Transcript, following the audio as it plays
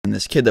and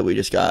this kid that we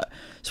just got.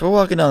 So we're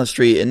walking down the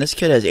street, and this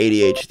kid has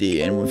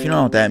ADHD, and if you don't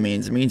know what that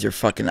means, it means you're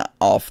fucking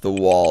off the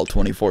wall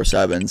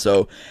 24/7.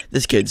 So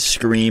this kid's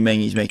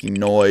screaming, he's making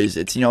noise.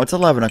 It's, it's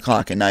 11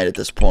 o'clock at night at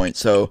this point,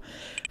 so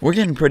we're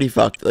getting pretty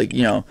fucked. Like,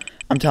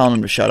 I'm telling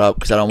him to shut up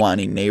because I don't want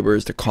any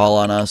neighbors to call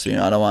on us.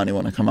 I don't want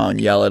anyone to come out and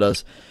yell at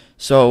us.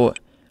 So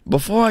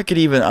before I could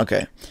even,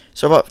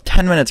 so about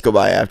 10 minutes go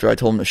by after I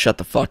told him to shut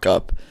the fuck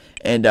up.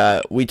 And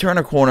we turn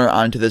a corner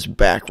onto this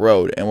back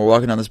road, and we're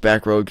walking down this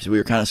back road because we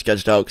were kind of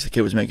sketched out because the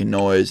kid was making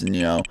noise, and, I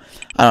don't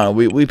know,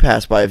 we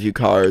passed by a few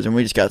cars, and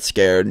we just got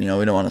scared, and,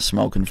 we don't want to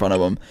smoke in front of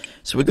them.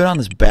 So we go down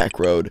this back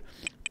road,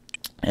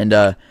 and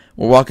we're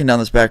walking down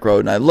this back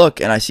road, and I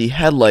look, and I see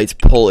headlights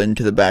pull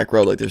into the back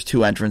road. Like, there's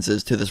two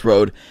entrances to this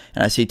road,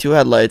 and I see two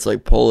headlights,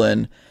 like, pull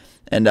in,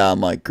 and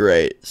I'm like,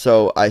 great.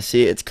 So I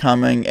see it's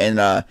coming, and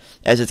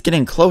as it's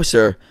getting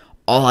closer,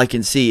 all I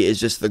can see is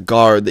just the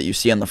guard that you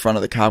see on the front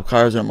of the cop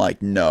cars, and I'm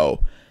like,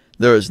 no,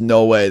 there is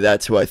no way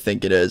that's who I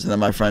think it is. And then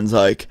my friend's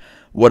like,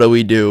 what do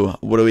we do?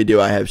 What do we do?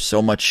 I have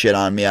so much shit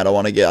on me. I don't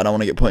want to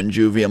get put in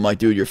juvie. I'm like,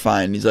 dude, you're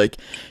fine. And he's like,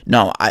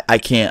 no, I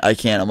can't.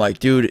 I'm like,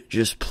 dude,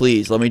 just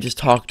please, let me just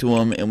talk to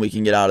him and we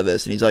can get out of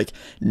this. And he's like,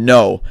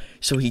 no.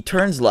 So he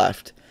turns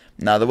left.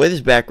 Now, the way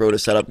this back road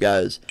is set up,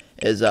 guys,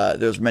 is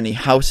there's many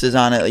houses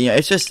on it.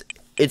 It's just,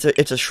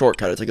 it's a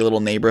shortcut. It's like a little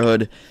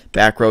neighborhood,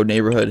 back road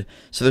neighborhood.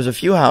 So there's a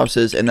few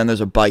houses, and then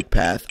there's a bike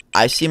path.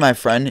 I see my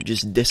friend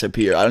just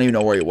disappear. I don't even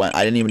know where he went.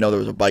 I didn't even know there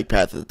was a bike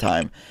path at the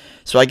time.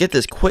 So I get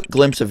this quick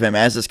glimpse of him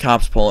as this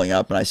cop's pulling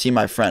up, and I see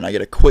my friend. I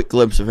get a quick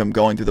glimpse of him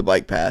going through the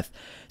bike path.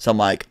 So I'm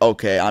like,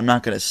 okay, I'm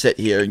not going to sit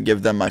here and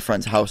give them my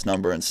friend's house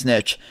number and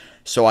snitch.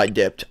 So I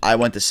dipped. I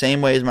went the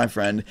same way as my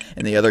friend,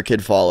 and the other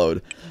kid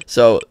followed.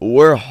 So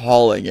we're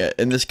hauling it,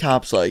 and this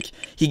cop's like,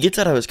 he gets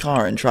out of his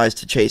car and tries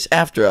to chase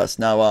after us.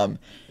 Now,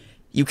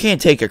 you can't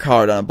take a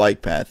car down a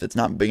bike path. It's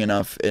not big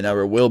enough. It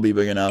never will be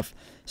big enough.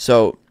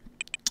 So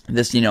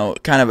this,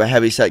 kind of a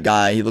heavy-set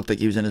guy, he looked like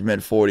he was in his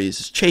mid-40s,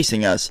 is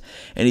chasing us,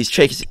 and he's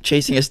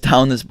chasing us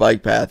down this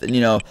bike path.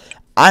 And,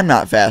 I'm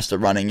not fast at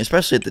running,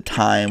 especially at the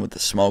time with the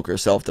smoker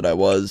self that I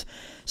was.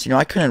 So,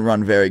 I couldn't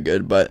run very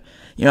good, but,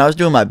 I was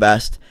doing my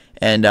best.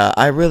 And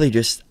I really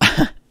just,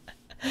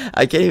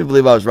 I can't even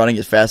believe I was running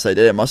as fast as I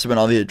did. It must have been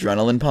all the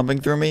adrenaline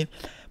pumping through me.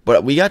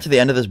 But we got to the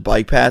end of this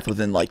bike path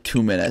within like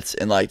 2 minutes,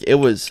 and like it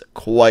was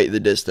quite the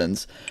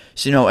distance.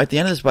 So, at the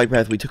end of this bike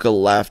path, we took a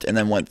left and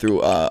then went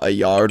through a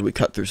yard. We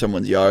cut through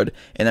someone's yard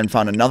and then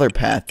found another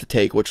path to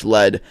take, which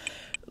led,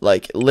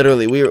 like,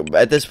 literally, we were,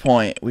 at this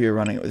point, we were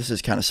running, this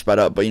is kind of sped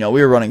up, but, we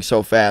were running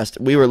so fast.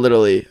 We were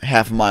literally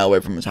half a mile away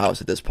from his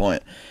house at this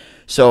point.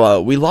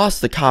 So, we lost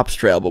the cop's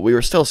trail, but we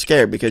were still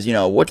scared because,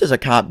 what does a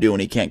cop do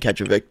when he can't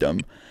catch a victim?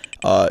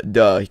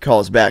 He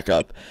calls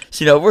backup.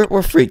 So,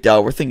 we're freaked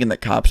out. We're thinking that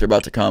cops are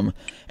about to come.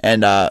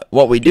 And,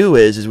 what we do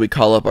is we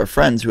call up our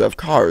friends who have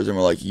cars, and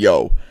we're like,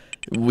 yo,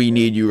 we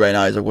need you right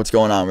now. He's like, what's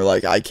going on? We're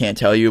like, I can't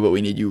tell you, but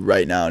we need you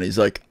right now. And he's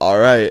like, all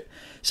right.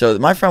 So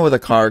my friend with a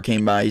car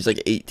came by. He's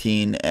like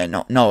 18,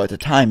 and no, at the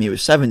time he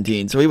was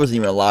 17, so he wasn't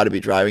even allowed to be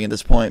driving at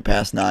this point,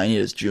 past 9. He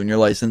had his junior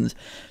license.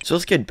 So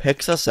this kid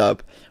picks us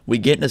up. We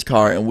get in his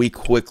car, and we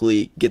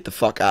quickly get the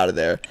fuck out of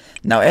there.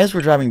 Now, as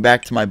we're driving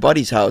back to my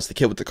buddy's house, the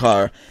kid with the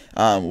car,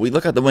 we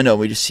look out the window, and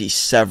we just see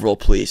several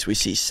police. We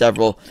see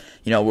several,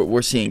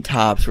 we're seeing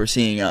cops. We're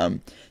seeing,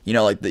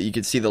 you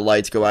could see the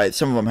lights go by.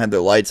 Some of them had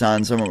their lights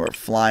on. Some of them were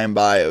flying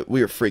by.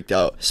 We were freaked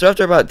out. So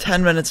after about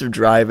 10 minutes of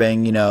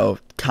driving,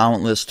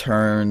 countless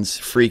turns,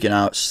 freaking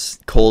out,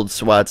 cold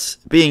sweats,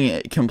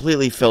 being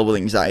completely filled with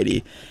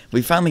anxiety,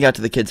 we finally got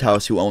to the kid's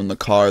house who owned the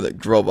car that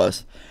drove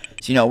us.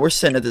 So, we're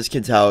sitting at this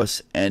kid's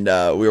house, and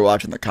we were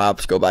watching the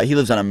cops go by. He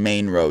lives on a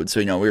main road, so,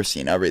 we were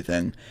seeing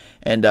everything.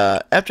 And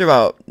after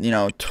about,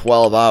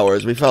 12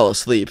 hours, we fell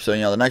asleep. So,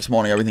 the next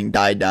morning, everything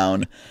died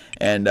down.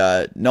 And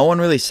no one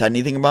really said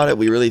anything about it.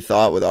 We really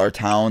thought with our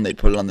town they'd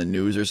put it on the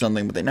news or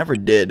something, but they never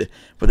did.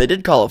 But they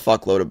did call a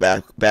fuckload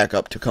of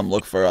backup to come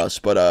look for us.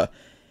 But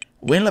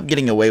we ended up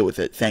getting away with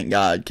it, thank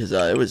God, because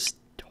it was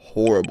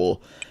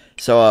horrible.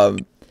 So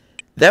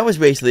that was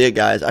basically it,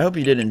 guys. I hope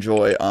you did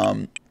enjoy.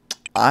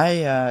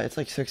 It's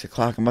like 6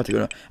 o'clock. I'm about to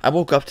go. I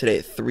woke up today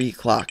at 3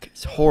 o'clock.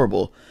 It's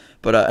horrible.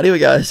 But anyway,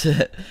 guys,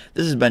 this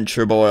has been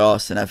your boy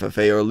Austin,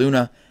 FFA or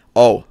Luna.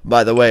 Oh,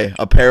 by the way,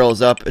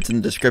 apparel's up. It's in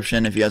the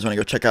description. If you guys want to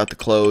go check out the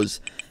clothes,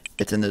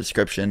 it's in the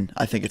description.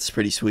 I think it's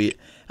pretty sweet.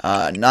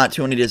 Not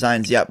too many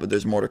designs yet, but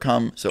there's more to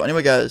come. So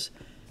anyway, guys,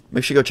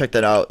 make sure you go check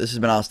that out. This has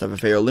been Austin,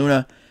 FFA or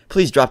Luna.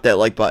 Please drop that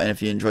like button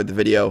if you enjoyed the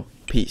video.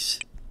 Peace.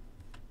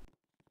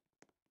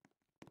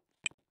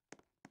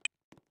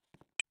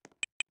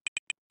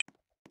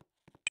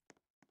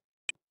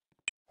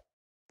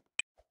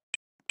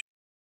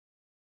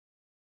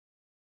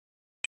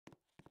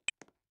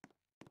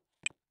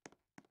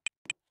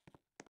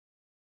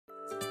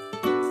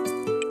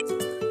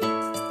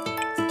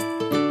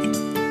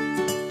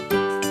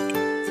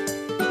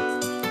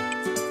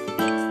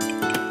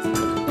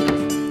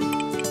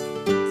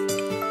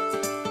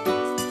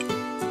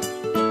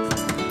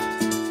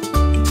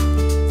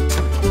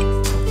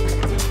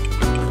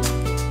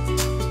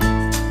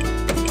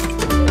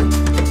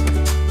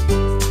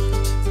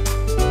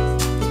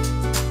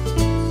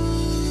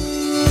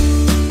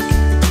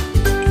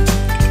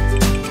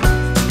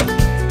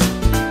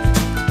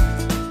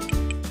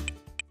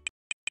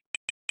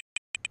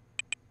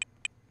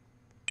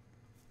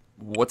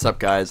 What's up,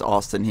 guys?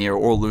 Austin here,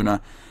 or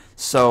Luna.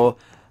 So,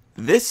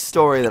 this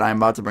story that I'm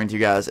about to bring to you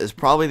guys is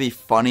probably the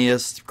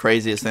funniest,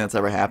 craziest thing that's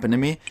ever happened to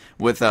me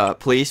with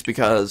police,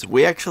 because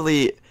we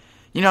actually,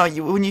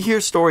 when you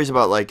hear stories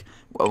about, like,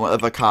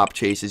 if a cop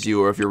chases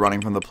you or if you're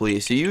running from the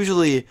police, you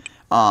usually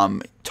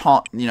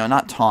taunt,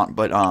 not taunt,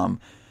 but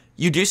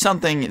you do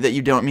something that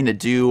you don't mean to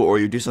do, or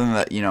you do something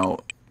that,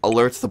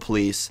 alerts the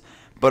police.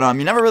 But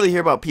you never really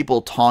hear about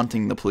people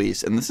taunting the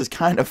police, and this is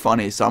kind of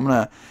funny, so I'm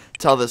going to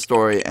tell this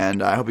story,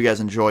 and I hope you guys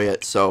enjoy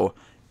it. So,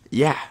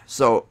 yeah,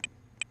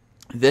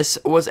 this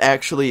was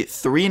actually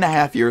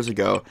 3.5 years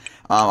ago.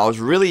 I was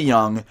really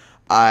young.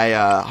 I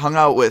hung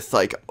out with,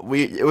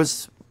 it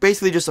was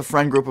basically just a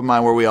friend group of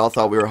mine where we all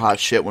thought we were hot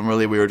shit when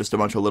really we were just a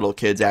bunch of little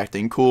kids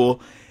acting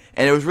cool.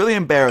 And it was really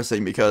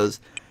embarrassing because,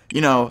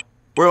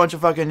 we're a bunch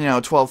of fucking,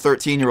 12,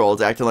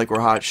 13-year-olds acting like we're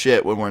hot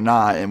shit when we're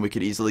not, and we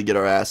could easily get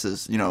our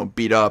asses,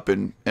 beat up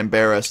and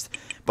embarrassed.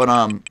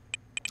 But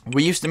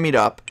we used to meet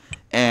up,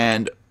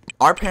 and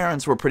our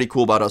parents were pretty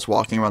cool about us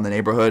walking around the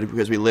neighborhood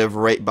because we live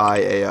right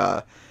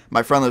by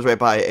my friend lives right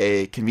by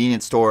a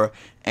convenience store,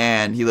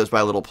 and he lives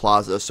by a little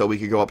plaza, so we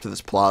could go up to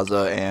this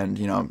plaza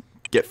and,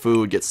 get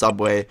food, get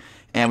Subway,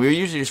 and we were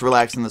usually just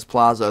relaxed in this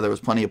plaza. There was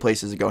plenty of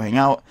places to go hang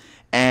out,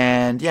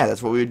 and yeah,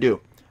 that's what we would do.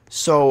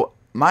 So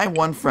my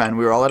one friend,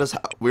 we were all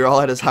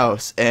at his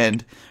house,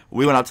 and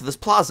we went out to this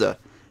plaza.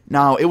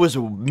 Now, it was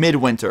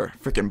midwinter,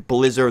 freaking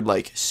blizzard,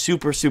 like,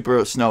 super,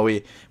 super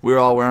snowy. We were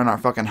all wearing our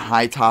fucking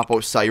high-top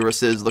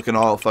Osiris's, looking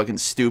all fucking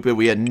stupid.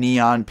 We had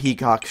neon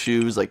peacock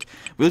shoes, like,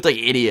 we looked like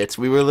idiots.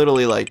 We were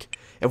literally, like,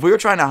 if we were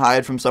trying to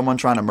hide from someone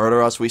trying to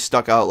murder us, we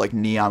stuck out, like,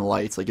 neon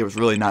lights. Like, it was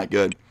really not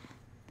good.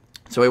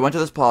 So we went to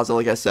this plaza,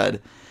 like I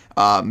said,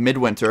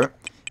 midwinter,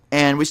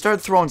 and we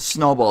started throwing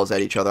snowballs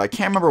at each other. I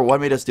can't remember what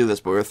made us do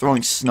this, but we were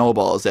throwing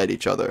snowballs at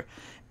each other.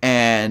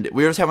 And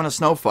we were just having a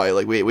snow fight.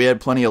 Like, we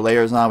had plenty of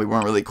layers on. We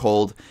weren't really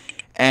cold.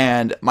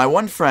 And my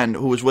one friend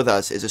who was with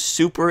us is a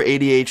super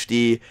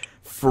ADHD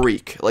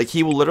freak. Like,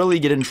 he will literally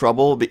get in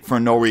trouble for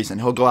no reason.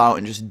 He'll go out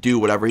and just do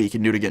whatever he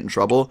can do to get in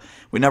trouble.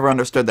 We never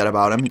understood that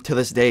about him. To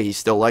this day, he's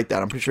still like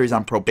that. I'm pretty sure he's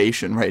on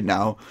probation right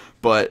now.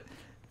 But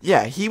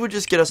yeah, he would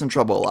just get us in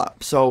trouble a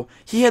lot. So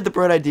he had the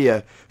bright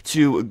idea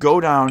to go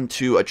down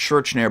to a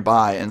church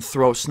nearby and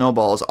throw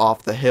snowballs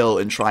off the hill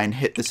and try and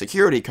hit the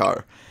security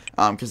car.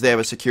 Because they have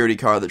a security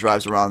car that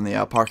drives around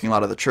the parking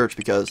lot of the church,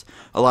 because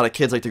a lot of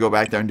kids like to go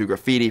back there and do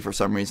graffiti for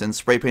some reason.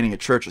 Spray painting a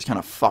church is kind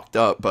of fucked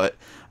up, but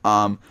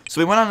so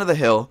we went onto the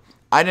hill.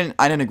 I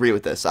didn't agree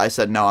with this. I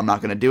said, no, I'm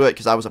not going to do it,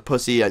 because I was a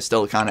pussy. I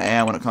still kind of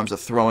am when it comes to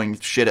throwing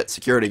shit at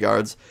security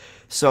guards.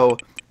 So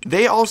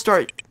they all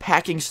start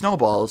packing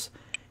snowballs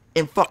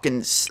and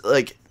fucking,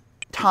 like,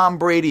 Tom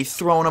Brady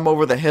throwing them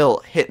over the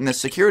hill, hitting the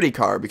security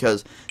car,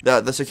 because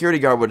the security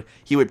guard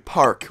would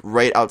park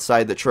right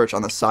outside the church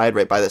on the side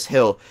right by this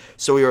hill.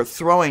 So we were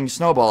throwing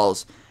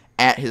snowballs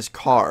at his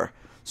car.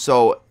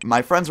 So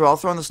my friends were all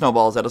throwing the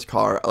snowballs at his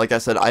car. Like I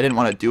said, I didn't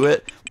want to do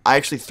it. I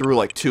actually threw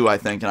like 2, I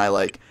think, and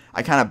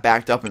I kind of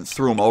backed up and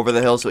threw them over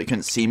the hill so he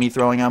couldn't see me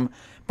throwing them.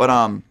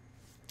 But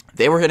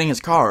they were hitting his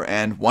car,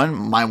 and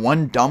my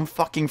one dumb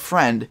fucking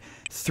friend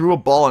threw a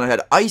ball and it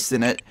had ice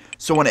in it.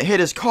 So when it hit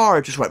his car,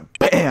 it just went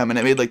bam, and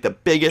it made like the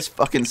biggest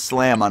fucking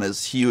slam on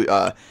his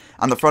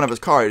on the front of his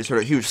car. He just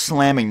heard a huge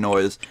slamming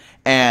noise,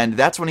 and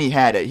that's when he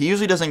had it. He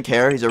usually doesn't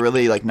care. He's a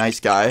really like nice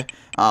guy,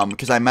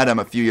 because I met him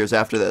a few years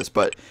after this.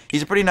 But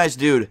he's a pretty nice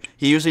dude.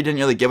 He usually didn't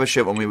really give a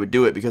shit when we would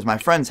do it, because my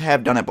friends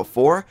have done it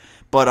before.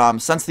 But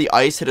since the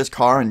ice hit his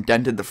car and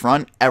dented the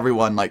front,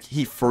 everyone, like,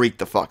 he freaked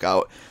the fuck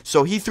out.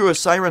 So he threw his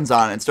sirens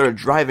on and started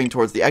driving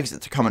towards the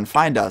exit to come and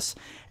find us.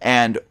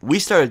 And we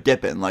started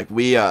dipping. Like,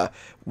 we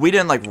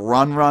didn't, like,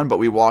 run, but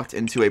we walked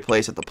into a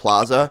place at the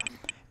plaza,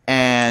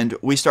 and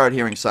we started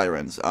hearing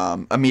sirens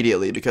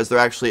immediately, because there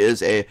actually is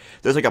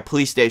there's, like, a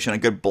police station a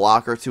good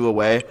block or 2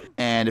 away,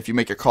 and if you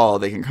make a call,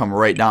 they can come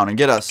right down and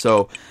get us.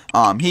 So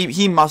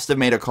he must have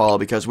made a call,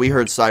 because we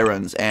heard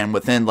sirens, and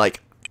within,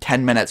 like,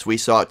 10 minutes, we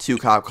saw 2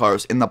 cop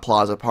cars in the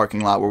plaza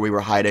parking lot where we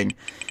were hiding,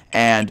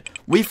 and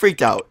we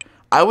freaked out.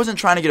 I wasn't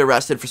trying to get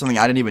arrested for something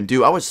I didn't even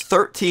do. I was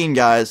 13,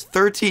 guys.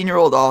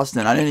 13-year-old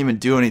Austin. I didn't even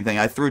do anything.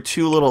 I threw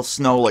 2 little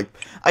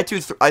I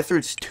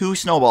threw 2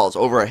 snowballs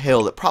over a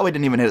hill that probably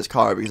didn't even hit his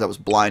car, because I was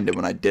blinded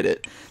when I did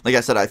it. Like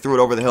I said, I threw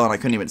it over the hill and I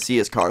couldn't even see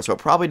his car, so it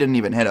probably didn't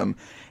even hit him.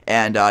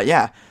 And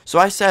yeah, so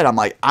I said, I'm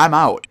like, I'm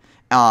out.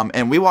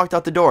 And we walked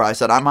out the door. I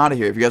said, I'm out of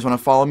here. If you guys want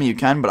to follow me, you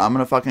can, but I'm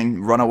going to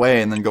fucking run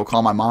away and then go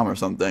call my mom or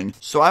something.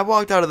 So I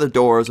walked out of the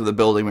doors of the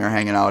building we were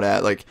hanging out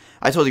at. Like,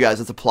 I told you guys,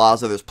 it's a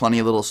plaza. There's plenty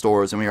of little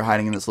stores, and we were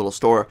hiding in this little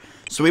store.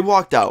 So we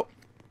walked out.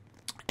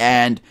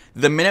 And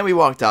the minute we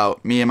walked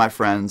out, me and my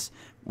friends,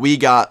 we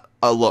got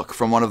a look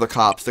from one of the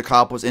cops. The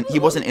cop he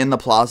wasn't in the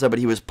plaza, but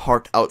he was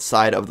parked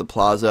outside of the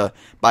plaza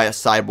by a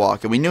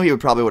sidewalk. And we knew he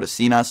probably would have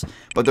seen us,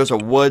 but there's a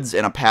woods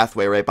and a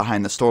pathway right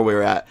behind the store we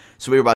were at. So we were about